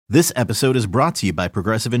This episode is brought to you by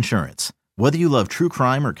Progressive Insurance. Whether you love true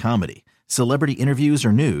crime or comedy, celebrity interviews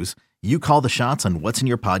or news, you call the shots on what's in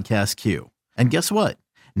your podcast queue. And guess what?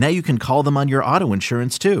 Now you can call them on your auto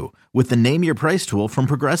insurance too with the Name Your Price tool from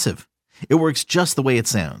Progressive. It works just the way it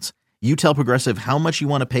sounds. You tell Progressive how much you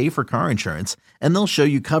want to pay for car insurance, and they'll show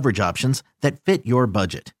you coverage options that fit your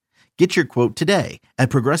budget. Get your quote today at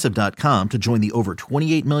Progressive.com to join the over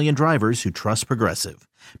 28 million drivers who trust Progressive.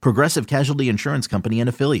 Progressive Casualty Insurance Company and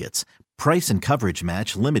Affiliates. Price and coverage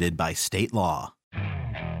match limited by state law.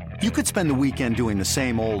 You could spend the weekend doing the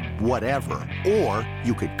same old whatever, or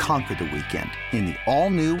you could conquer the weekend in the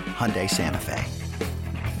all-new Hyundai Santa Fe.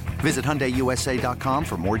 Visit HyundaiUSA.com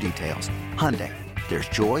for more details. Hyundai, there's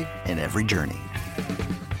joy in every journey.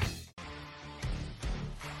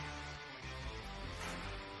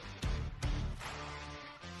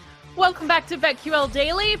 Welcome back to BetQL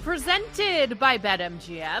Daily, presented by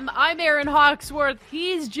BetMGM. I'm Aaron Hawksworth.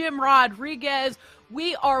 He's Jim Rodriguez.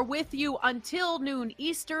 We are with you until noon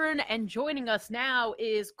Eastern, and joining us now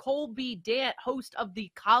is Colby Dant, host of the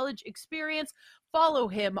College Experience. Follow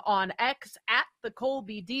him on X at the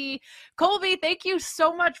Colby D. Colby, thank you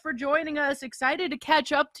so much for joining us. Excited to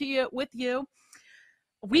catch up with you.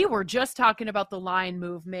 We were just talking about the line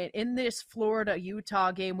movement in this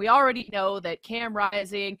Florida-Utah game. We already know that Cam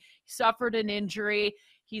Rising suffered an injury.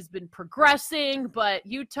 He's been progressing, but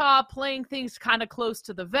Utah playing things kind of close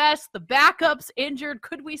to the vest. The backup's injured.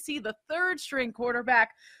 Could we see the third-string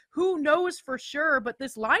quarterback? Who knows for sure, but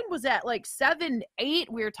this line was at like 7-8.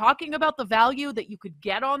 We were talking about the value that you could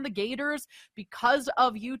get on the Gators because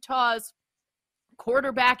of Utah's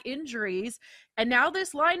quarterback injuries, and now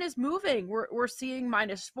this line is moving. We're seeing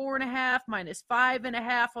 -4.5,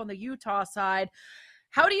 -5.5 on the Utah side.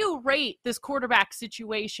 How do you rate this quarterback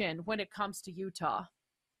situation when it comes to Utah?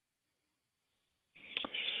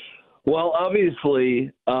 Well,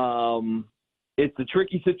 obviously, it's a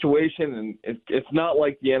tricky situation, and it's not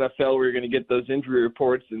like the NFL where you're going to get those injury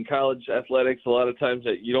reports. In college athletics, a lot of times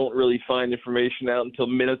that you don't really find information out until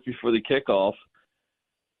minutes before the kickoff.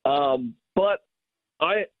 But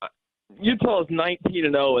Utah is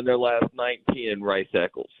 19-0 in their last 19 in Rice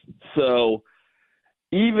Eccles. So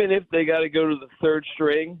even if they got to go to the third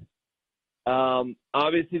string,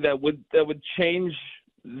 obviously that would change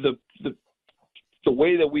the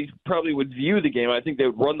way that we probably would view the game. I think they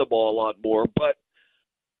would run the ball a lot more. But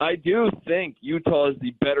I do think Utah is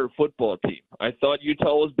the better football team. I thought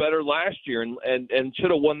Utah was better last year and should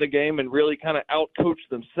have won the game and really kind of outcoached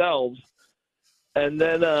themselves. And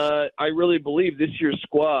then I really believe this year's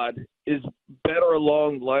squad is better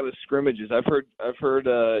along the line of scrimmages. I've heard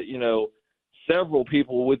several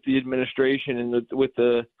people with the administration and with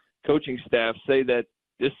the coaching staff say that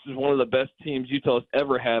this is one of the best teams Utah's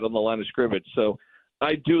ever had on the line of scrimmage. So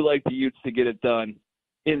I do like the Utes to get it done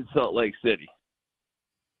in Salt Lake City.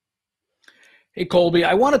 Hey, Colby,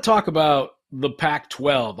 I want to talk about the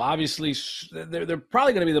Pac-12. Obviously, they're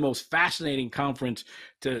probably going to be the most fascinating conference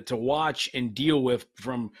to watch and deal with,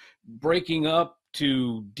 from breaking up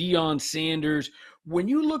to Deion Sanders. When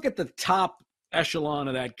you look at the top echelon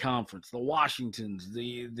of that conference, the Washingtons,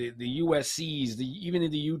 the USCs, even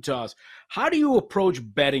the Utahs, how do you approach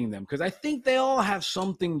betting them? Because I think they all have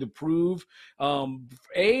something to prove.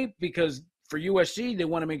 Because for USC, they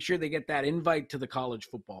want to make sure they get that invite to the college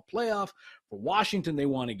football playoff. For Washington, they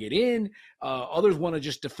want to get in. Others want to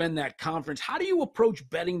just defend that conference. How do you approach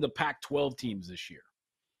betting the Pac-12 teams this year?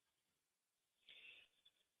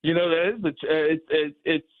 You know,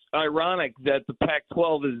 it's ironic that the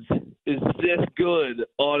Pac-12 is this good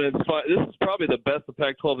on its. This is probably the best the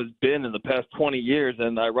Pac-12 has been in the past 20 years,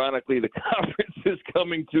 and ironically, the conference is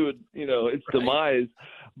coming to its demise.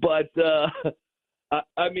 But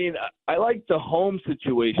I mean, I like the home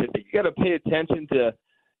situation. You got to pay attention to,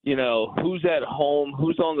 who's at home,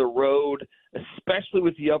 who's on the road, especially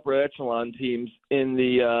with the upper echelon teams in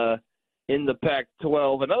the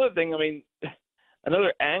Pac-12. Another thing,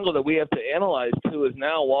 another angle that we have to analyze too is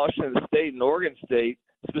now Washington State and Oregon State,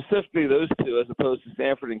 specifically those two, as opposed to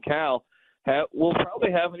Stanford and Cal, will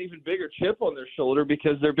probably have an even bigger chip on their shoulder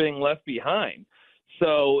because they're being left behind.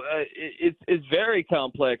 So it's very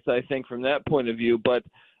complex, I think, from that point of view. But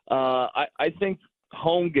I think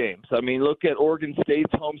home games. Look at Oregon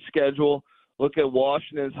State's home schedule. Look at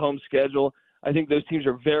Washington's home schedule. I think those teams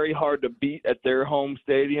are very hard to beat at their home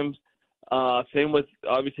stadiums. Same with,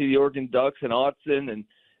 obviously, the Oregon Ducks and Autzen. And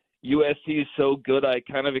USC is so good, I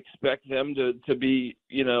kind of expect them to be,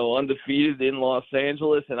 undefeated in Los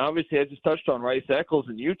Angeles. And obviously, I just touched on Rice Eccles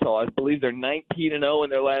in Utah. I believe they're 19-0 in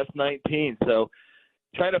their last 19. So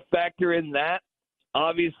try to factor in that.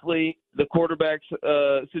 Obviously, the quarterback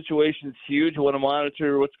situation is huge. I want to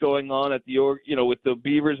monitor what's going on at with the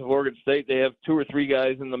Beavers of Oregon State. They have 2 or 3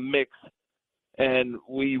 guys in the mix, and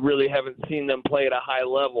we really haven't seen them play at a high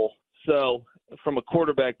level. So, from a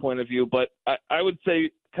quarterback point of view, but I would say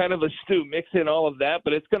kind of a stew, mix in all of that.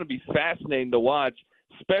 But it's going to be fascinating to watch,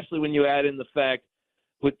 especially when you add in the fact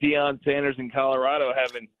with Deion Sanders in Colorado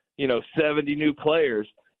having 70 new players.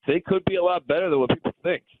 They could be a lot better than what people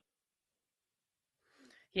think.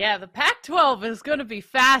 Yeah, the Pac-12 is going to be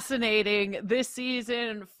fascinating this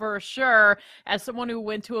season for sure. As someone who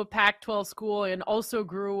went to a Pac-12 school and also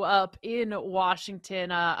grew up in Washington,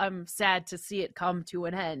 I'm sad to see it come to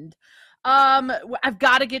an end. I've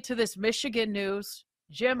got to get to this Michigan news.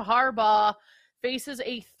 Jim Harbaugh faces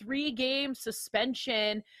a 3-game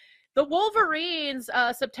suspension. The Wolverines,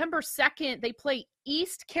 September 2nd, they play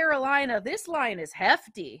East Carolina. This line is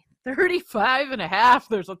hefty. 35.5.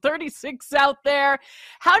 There's a 36 out there.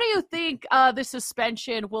 How do you think the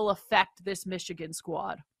suspension will affect this Michigan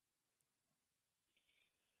squad?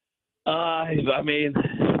 I mean,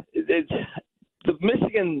 it's the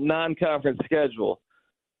Michigan non-conference schedule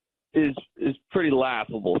is pretty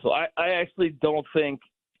laughable. So I actually don't think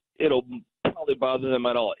it'll probably bother them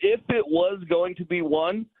at all. If it was going to be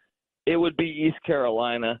one, it would be East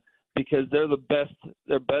Carolina because they're the best.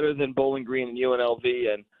 They're better than Bowling Green and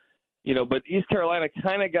UNLV, and but East Carolina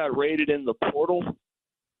kind of got rated in the portal.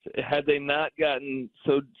 Had they not gotten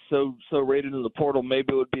so rated in the portal,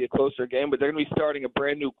 maybe it would be a closer game. But they're going to be starting a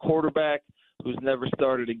brand new quarterback who's never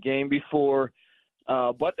started a game before.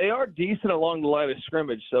 But they are decent along the line of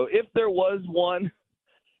scrimmage. So if there was one,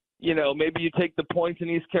 maybe you take the points in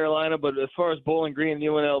East Carolina. But as far as Bowling Green and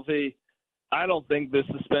UNLV, I don't think this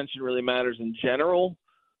suspension really matters in general.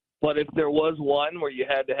 But if there was one where you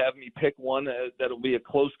had to have me pick one that'll be a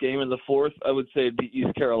close game in the fourth, I would say it'd be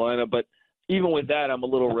East Carolina. But even with that, I'm a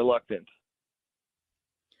little reluctant.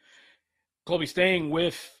 Colby, staying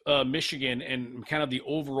with Michigan and kind of the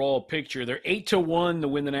overall picture, they're 8-1 to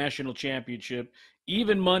win the national championship,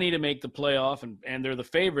 even money to make the playoff, and they're the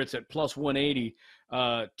favorites at plus 180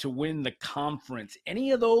 to win the conference.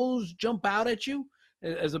 Any of those jump out at you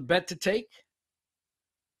as a bet to take?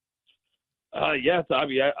 Yes, I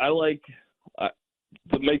mean, I like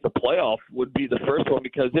to make the playoff would be the first one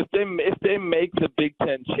because if they make the Big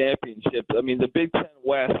Ten championship, I mean, the Big Ten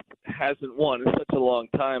West hasn't won in such a long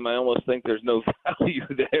time. I almost think there's no value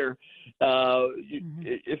there.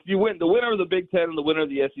 If you win, the winner of the Big Ten and the winner of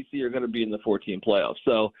the SEC are going to be in the 14 playoffs.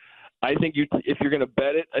 So I think if you're going to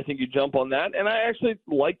bet it, I think you jump on that. And I actually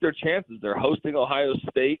like their chances. They're hosting Ohio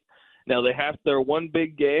State. Now they have their one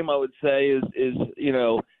big game, I would say, is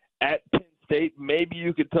at Penn State. Maybe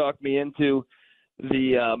you could talk me into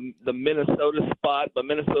the Minnesota spot, but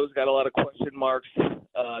Minnesota's got a lot of question marks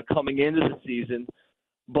coming into the season.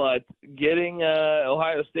 But getting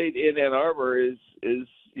Ohio State in Ann Arbor is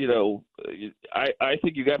I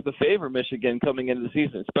think you got to favor Michigan coming into the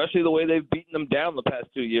season, especially the way they've beaten them down the past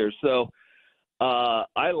 2 years. So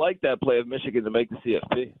I like that play of Michigan to make the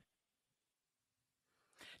CFP.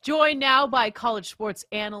 Joined now by college sports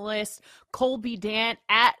analyst Colby Dant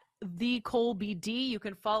at the Colby D. You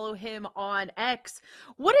can follow him on X.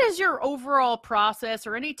 What is your overall process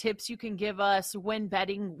or any tips you can give us when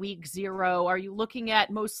betting week 0? Are you looking at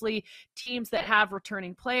mostly teams that have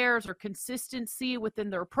returning players or consistency within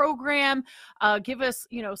their program? Give us,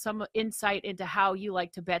 some insight into how you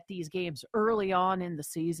like to bet these games early on in the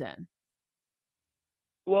season.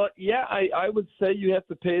 Well, yeah, I would say you have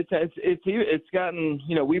to pay attention. It's gotten,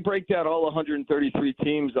 we break down all 133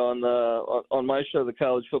 teams on my show, the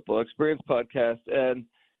College Football Experience podcast, and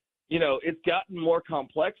it's gotten more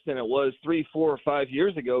complex than it was 3, 4, or 5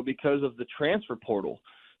 years ago because of the transfer portal.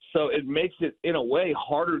 So it makes it in a way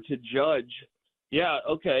harder to judge. Yeah,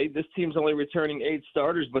 okay, this team's only returning 8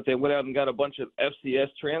 starters, but they went out and got a bunch of FCS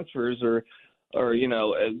transfers or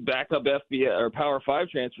backup FBS or Power 5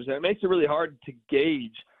 transfers, and it makes it really hard to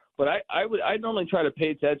gauge. But I normally try to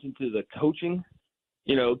pay attention to the coaching.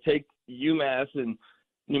 Take UMass and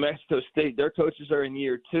New Mexico State. Their coaches are in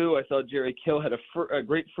year 2. I thought Jerry Kill had a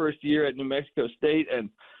great first year at New Mexico State, and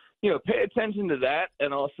pay attention to that,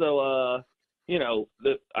 and also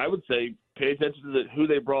I would say pay attention to who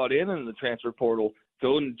they brought in the transfer portal.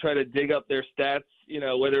 Go and try to dig up their stats.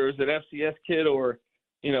 Whether it was an FCS kid or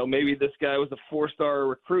maybe this guy was a 4-star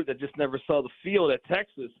recruit that just never saw the field at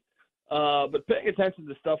Texas. But paying attention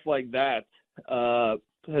to stuff like that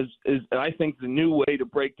is, I think, the new way to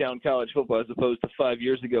break down college football as opposed to 5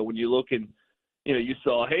 years ago when you look and, you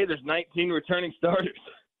saw, hey, there's 19 returning starters.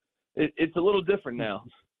 It's a little different now.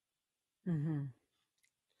 Mm-hmm.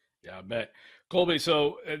 Yeah, I bet. Colby,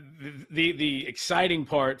 so the exciting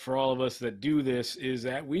part for all of us that do this is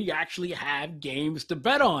that we actually have games to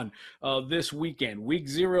bet on this weekend. Week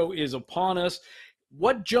 0 is upon us.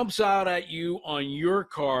 What jumps out at you on your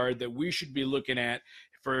card that we should be looking at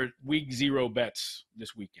for Week 0 bets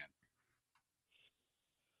this weekend?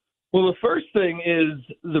 Well, the first thing is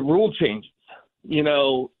the rule changes. You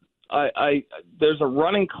know, there's a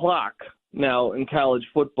running clock now in college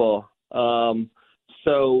football.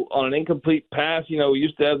 So on an incomplete pass, you know, we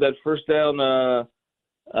used to have that first down, the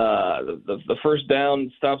first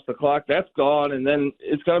down stops the clock. That's gone, and then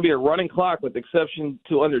it's going to be a running clock with exception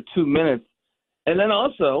to under 2 minutes. And then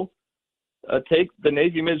also take the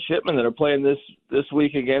Navy midshipmen that are playing this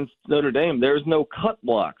week against Notre Dame. There's no cut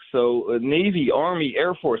block. So Navy, Army,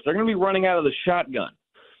 Air Force, they're going to be running out of the shotgun.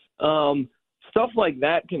 Stuff like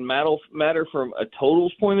that can matter from a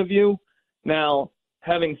totals point of view. Now,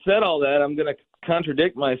 having said all that, I'm going to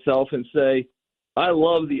contradict myself and say I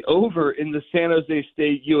love the over in the San Jose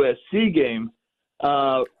State USC game.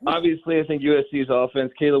 Obviously, I think USC's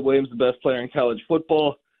offense, Caleb Williams, the best player in college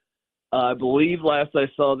football. I believe last I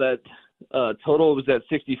saw that total was at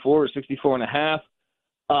 64 or 64 and a half.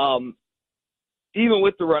 Even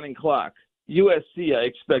with the running clock, USC I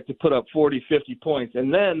expect to put up 40, 50 points.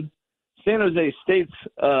 And then San Jose State's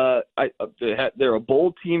they're a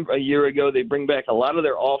bowl team a year ago. They bring back a lot of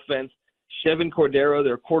their offense. Chevin Cordero,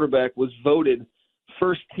 their quarterback, was voted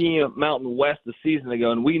first team Mountain West a season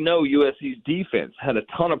ago, and we know USC's defense had a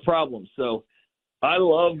ton of problems. So I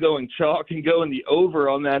love going chalk and going the over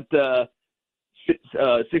on that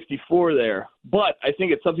 64 there. But I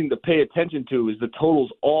think it's something to pay attention to is the totals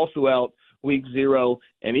all throughout Week 0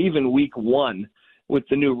 and even Week 1 with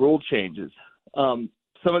the new rule changes. Some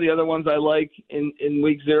of the other ones I like in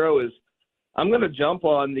Week 0 is I'm going to jump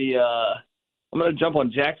on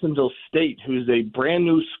Jacksonville State, who's a brand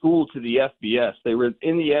new school to the FBS. They were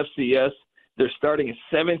in the FCS. They're starting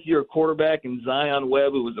a 7th-year quarterback in Zion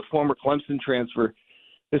Webb, who was a former Clemson transfer.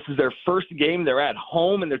 This is their first game. They're at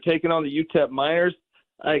home, and they're taking on the UTEP Miners.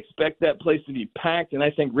 I expect that place to be packed, and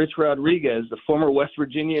I think Rich Rodriguez, the former West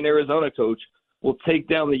Virginia and Arizona coach, will take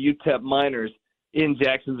down the UTEP Miners in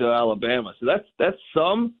Jacksonville, Alabama. So that's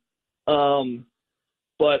some.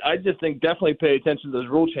 But I just think definitely pay attention to those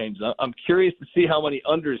rule changes. I'm curious to see how many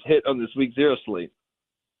unders hit on this Week 0 slate.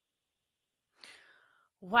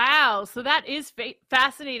 Wow. So that is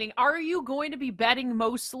fascinating. Are you going to be betting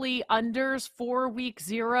mostly unders for Week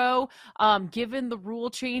 0, given the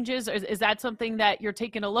rule changes? Is that something that you're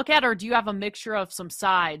taking a look at, or do you have a mixture of some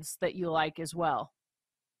sides that you like as well?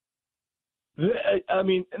 I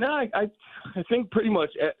mean, no, I think pretty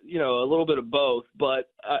much, a little bit of both, but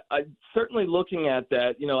I certainly looking at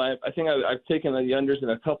that, I think I've taken the unders in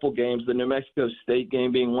a couple games, the New Mexico State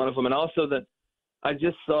game being one of them, and also that I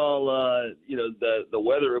just saw, the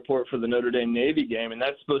weather report for the Notre Dame Navy game, and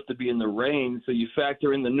that's supposed to be in the rain, so you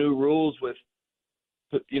factor in the new rules with,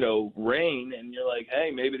 rain, and you're like,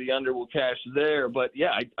 hey, maybe the under will cash there, but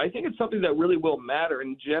yeah, I think it's something that really will matter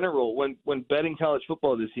in general when betting college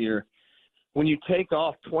football this year. When you take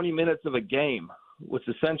off 20 minutes of a game, which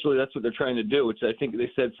essentially that's what they're trying to do, which I think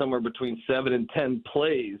they said somewhere between 7 and 10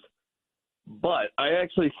 plays. But I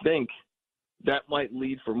actually think that might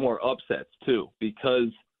lead for more upsets too, because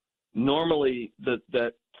normally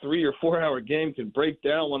that 3 or 4 hour game can break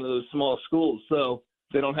down one of those small schools, so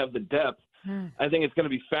they don't have the depth. I think it's going to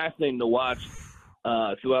be fascinating to watch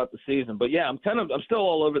throughout the season. But yeah, I'm still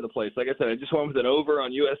all over the place. Like I said, I just went with an over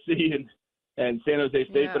on USC and San Jose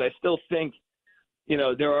State, but I still think,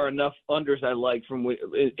 there are enough unders I like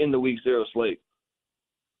in the Week 0 slate.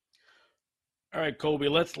 All right, Colby,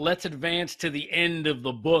 let's advance to the end of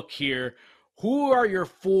the book here. Who are your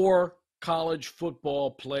 4 college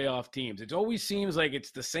football playoff teams? It always seems like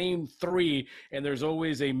it's the same 3, and there's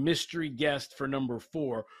always a mystery guest for number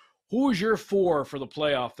 4. Who's your 4 for the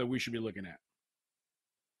playoff that we should be looking at?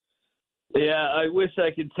 Yeah, I wish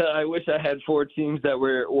I could tell. I wish I had 4 teams that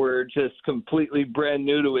were just completely brand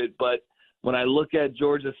new to it. But when I look at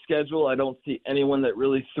Georgia's schedule, I don't see anyone that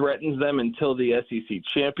really threatens them until the SEC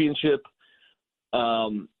championship.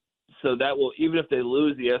 So that will, even if they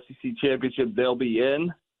lose the SEC championship, they'll be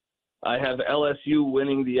in. I have LSU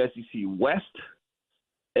winning the SEC West,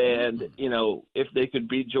 and if they could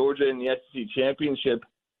beat Georgia in the SEC championship,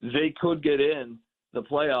 they could get in the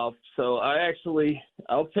playoff. So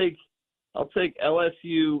I'll take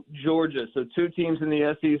LSU, Georgia, so 2 teams in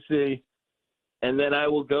the SEC, and then I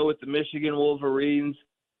will go with the Michigan Wolverines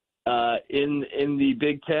in the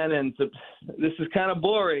Big Ten. And this is kind of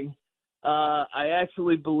boring. I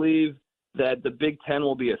actually believe that the Big Ten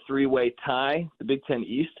will be a 3-way tie, the Big Ten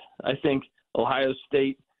East. I think Ohio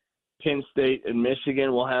State, Penn State and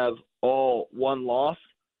Michigan will have all one loss,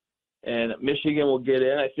 and Michigan will get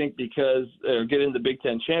in, I think, because they're getting the Big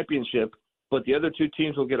Ten championship, but the other two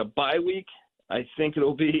teams will get a bye week. I think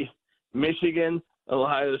it'll be Michigan,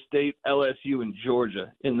 Ohio State, LSU, and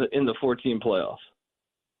Georgia in the 14 playoffs.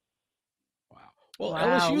 Wow. Well,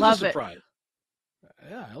 Wow, LSU's love a surprise.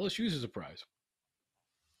 Yeah, LSU's a surprise.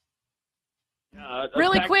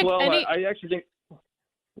 Really quick, I actually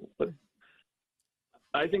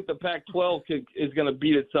think the Pac-12 is going to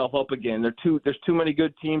beat itself up again. There's too many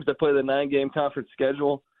good teams that play the 9-game conference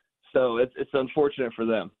schedule, so it's unfortunate for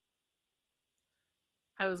them.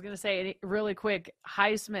 I was going to say really quick,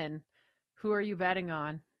 Heisman, who are you betting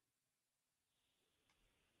on?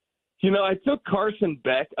 I took Carson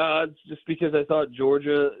Beck odds just because I thought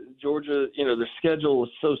Georgia, their schedule was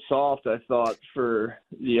so soft. I thought for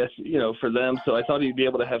them, so I thought he'd be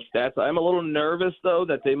able to have stats. I'm a little nervous though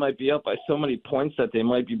that they might be up by so many points that they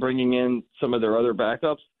might be bringing in some of their other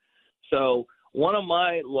backups. So one of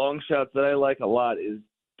my long shots that I like a lot is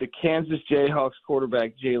the Kansas Jayhawks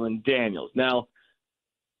quarterback Jalen Daniels. Now,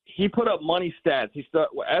 he put up money stats.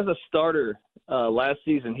 As a starter last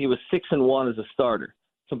season, he was 6-1 as a starter,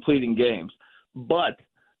 completing games. But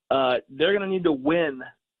they're going to need to win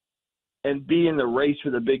and be in the race for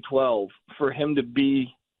the Big 12 for him to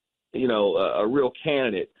be, a real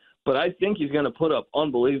candidate. But I think he's going to put up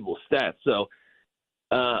unbelievable stats. So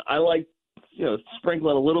I like,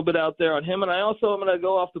 sprinkling a little bit out there on him. And I also am going to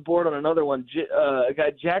go off the board on another one, a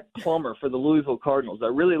guy, Jack Plummer for the Louisville Cardinals. I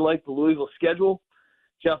really like the Louisville schedule.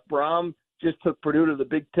 Jeff Brom just took Purdue to the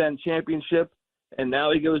Big Ten championship. And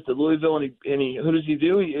now he goes to Louisville, and he who does he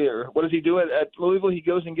do? What does he do at Louisville? He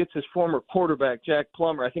goes and gets his former quarterback, Jack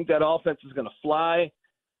Plummer. I think that offense is going to fly.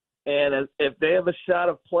 And if they have a shot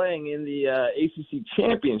of playing in the ACC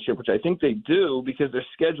championship, which I think they do because their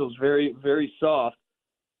schedule is very, very soft,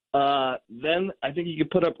 then I think he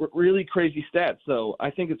could put up really crazy stats. So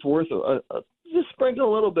I think it's worth just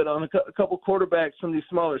sprinkle a little bit on a couple quarterbacks from these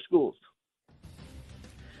smaller schools.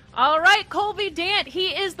 All right, Colby Dant, he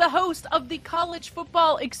is the host of the College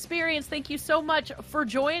Football Experience. Thank you so much for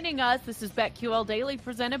joining us. This is BetQL Daily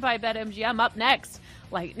presented by BetMGM. Up next,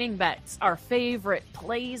 Lightning Bets, our favorite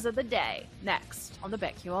plays of the day. Next on the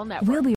BetQL Network.